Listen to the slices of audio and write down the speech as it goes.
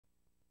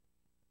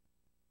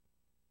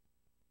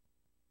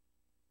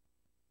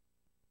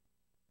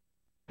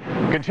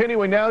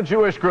Continuing now,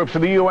 Jewish groups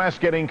in the U.S.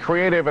 getting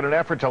creative in an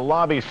effort to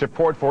lobby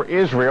support for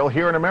Israel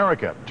here in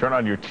America. Turn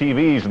on your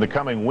TVs in the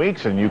coming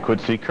weeks and you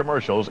could see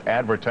commercials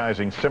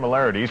advertising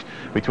similarities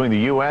between the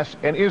U.S.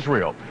 and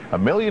Israel. A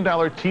 $1 million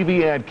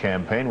TV ad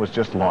campaign was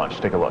just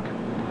launched. Take a look.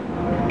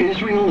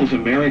 Israel is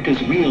America's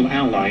real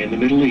ally in the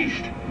Middle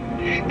East.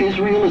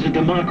 Israel is a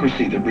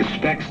democracy that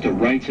respects the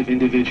rights of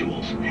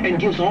individuals and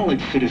gives all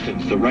its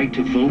citizens the right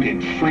to vote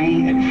in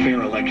free and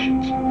fair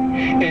elections.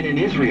 And in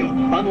Israel,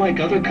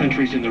 unlike other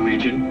countries in the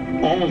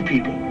region, all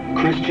people,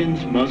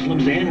 Christians,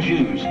 Muslims, and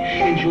Jews,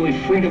 enjoy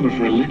freedom of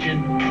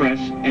religion, press,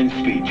 and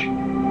speech.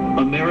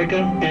 America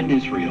and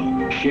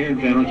Israel,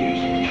 shared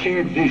values,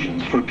 shared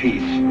visions for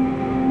peace.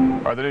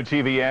 Are the new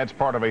TV ads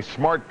part of a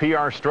smart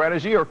PR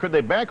strategy, or could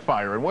they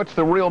backfire? And what's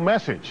the real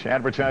message?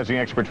 Advertising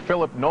expert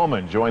Philip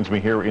Noman joins me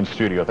here in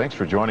studio. Thanks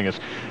for joining us.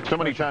 So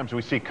many times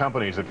we see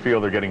companies that feel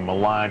they're getting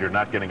maligned or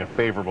not getting a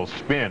favorable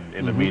spin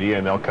in the media,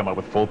 and they'll come up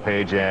with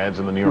full-page ads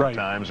in the New York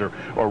Times or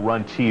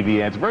run TV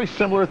ads. Very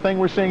similar thing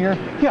we're seeing here?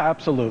 Yeah,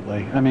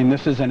 absolutely. I mean,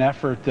 this is an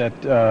effort that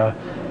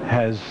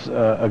has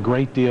a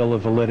great deal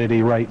of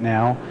validity right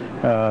now.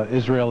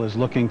 Israel is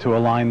looking to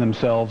align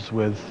themselves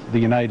with the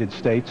United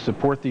States,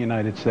 support the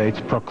United States,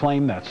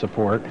 proclaim that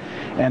support,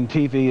 and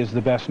TV is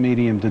the best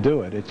medium to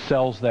do it. It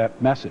sells that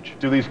message.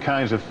 Do these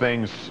kinds of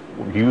things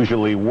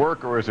usually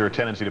work, or is there a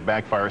tendency to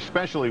backfire,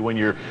 especially when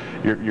you're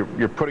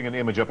putting an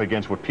image up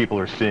against what people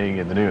are seeing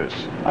in the news?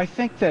 I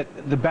think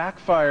that the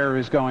backfire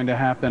is going to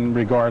happen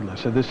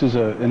regardless. So this is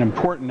an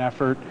important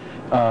effort.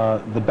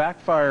 The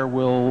backfire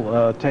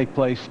will take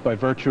place by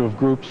virtue of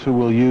groups who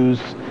will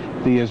use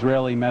the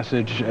Israeli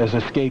message as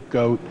a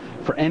scapegoat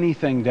for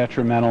anything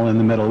detrimental in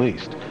the Middle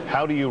East.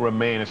 How do you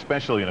remain,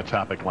 especially in a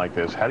topic like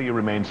this, how do you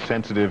remain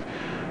sensitive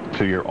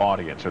to your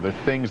audience? Are there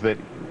things that,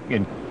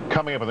 in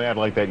coming up with an ad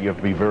like that, you have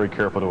to be very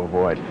careful to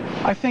avoid?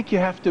 I think you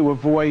have to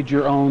avoid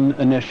your own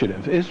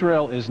initiative.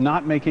 Israel is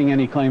not making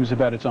any claims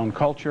about its own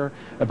culture,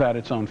 about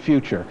its own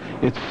future.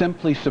 It's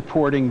simply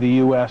supporting the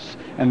U.S.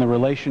 and the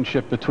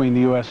relationship between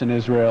the U.S. and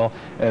Israel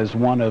as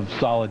one of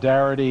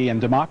solidarity and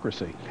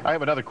democracy. I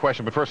have another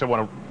question, but first I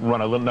want to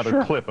run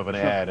another clip of an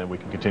ad, and we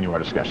can continue our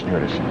discussion. Here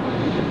it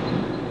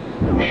is.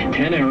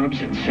 10 Arabs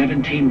and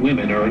 17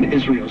 women are in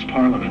Israel's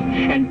parliament,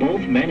 and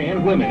both men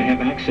and women have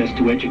access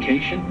to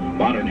education,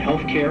 modern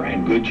health care,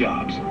 and good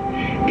jobs.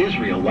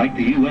 Israel, like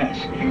the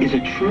U.S., is a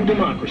true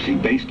democracy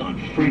based on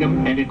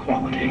freedom and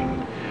equality.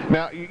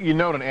 Now, you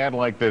note an ad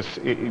like this,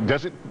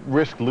 does it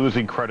risk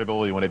losing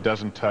credibility when it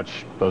doesn't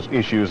touch those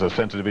issues, those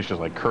sensitive issues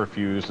like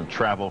curfews and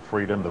travel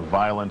freedom, the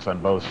violence on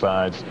both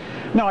sides?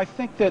 No, I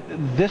think that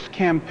this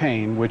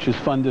campaign, which is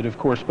funded, of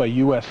course, by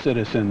U.S.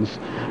 citizens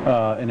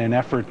in an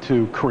effort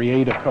to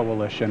create a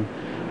coalition,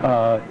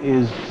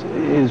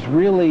 is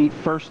really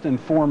first and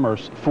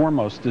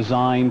foremost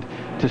designed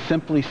to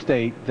simply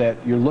state that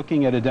you're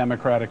looking at a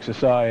democratic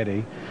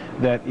society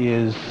that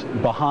is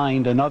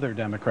behind another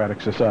democratic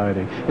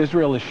society.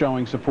 Israel is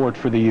showing support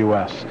for the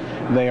U.S.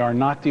 They are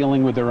not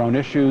dealing with their own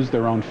issues,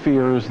 their own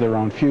fears, their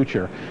own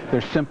future.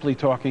 They're simply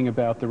talking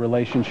about the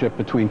relationship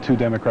between two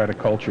democratic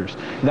cultures.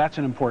 That's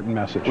an important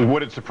message.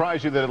 Would it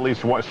surprise you that at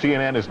least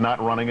CNN is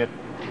not running it?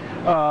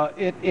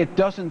 It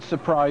doesn't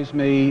surprise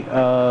me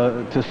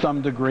to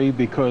some degree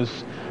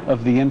because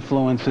of the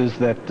influences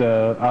that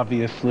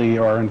obviously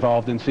are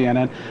involved in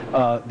CNN.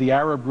 The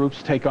Arab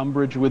groups take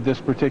umbrage with this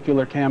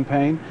particular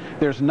campaign.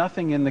 There's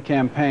nothing in the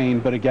campaign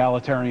but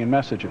egalitarian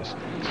messages,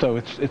 so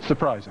it's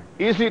surprising.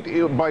 Is it,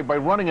 by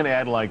running an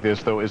ad like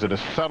this, though, is it a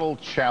subtle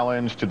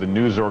challenge to the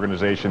news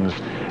organization's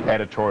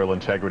editorial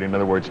integrity? In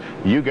other words,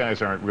 you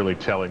guys aren't really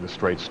telling the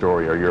straight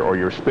story, or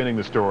you're spinning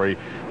the story,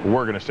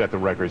 we're going to set the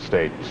record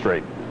straight.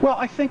 Well,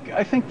 I think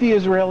the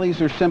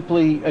Israelis are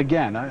simply,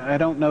 again, I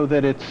don't know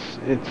that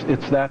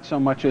it's that so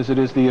much as it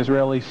is the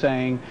Israelis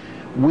saying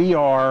we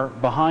are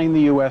behind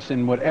the U.S.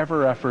 in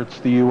whatever efforts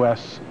the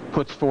U.S.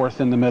 puts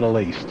forth in the Middle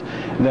East,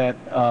 that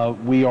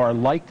we are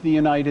like the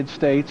United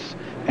States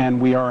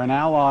and we are an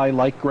ally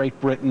like Great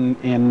Britain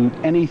in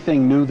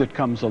anything new that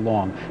comes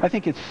along. I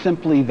think it's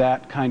simply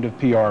that kind of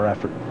PR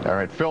effort. All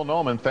right, Phil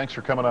Noman, thanks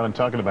for coming on and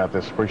talking about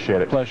this.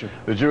 Appreciate it. Pleasure.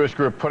 The Jewish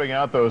group putting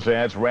out those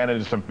ads ran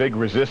into some big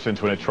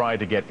resistance when it tried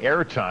to get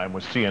airtime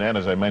with CNN,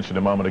 as I mentioned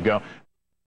a moment ago.